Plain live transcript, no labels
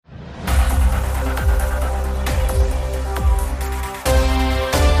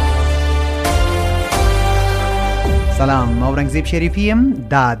سلام، اورنګزیب شریفی یم.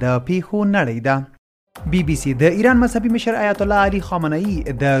 دا د پیښو نړۍ ده. بی بی سی د ایران مذهبي مشر آیت الله علي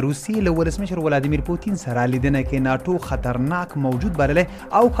خامنه‌ای د روسیې له ولسمشر ولادیمیر پوتین سره لیدنه کې ناټو خطرناک موجود بللی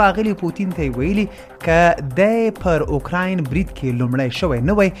او ښاغلي پوتین ته یې ویلي که دی پر اوکراین برید کې لومړی شوی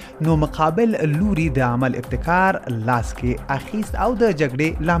نه وی نو مقابل لوري د عمل ابتکار لاس کې اخیست او د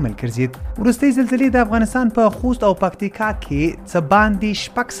جګړې لامل ګرځید. وروستۍ زلزلې د افغانستان په خوست او پکتیکا کې څه باندې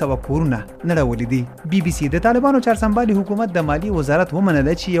 600 کورونه نړولي دي. بی بی سی د طالبانو چارسمبالي حکومت د مالیې وزارت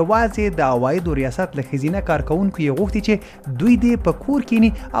ومنله چې یوازې د عوایدو ریاست له ښځینه کارکوونکو یې غوښتي چې دوی دې په کور کینی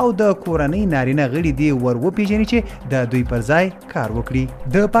او د کورنۍ نارینه غړي دې ور وپیژني چې د دوی پر ځای کار وکړي.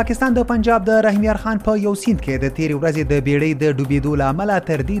 د پاکستان د پنجاب د رحیم یار خان په یو سیند کې د تیرې ورځې د بیړۍ د ډوبېدو له امله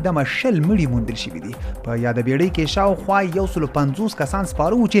تر دې دمه 20 مړي موندل شوي دي. په یاده بیړۍ کې شاوخوا 150 کسان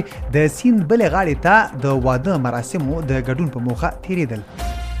سپاره وو چې د سیند بلې غاړې ته د واده مراسمو د ګډون په موخه تیرېدل.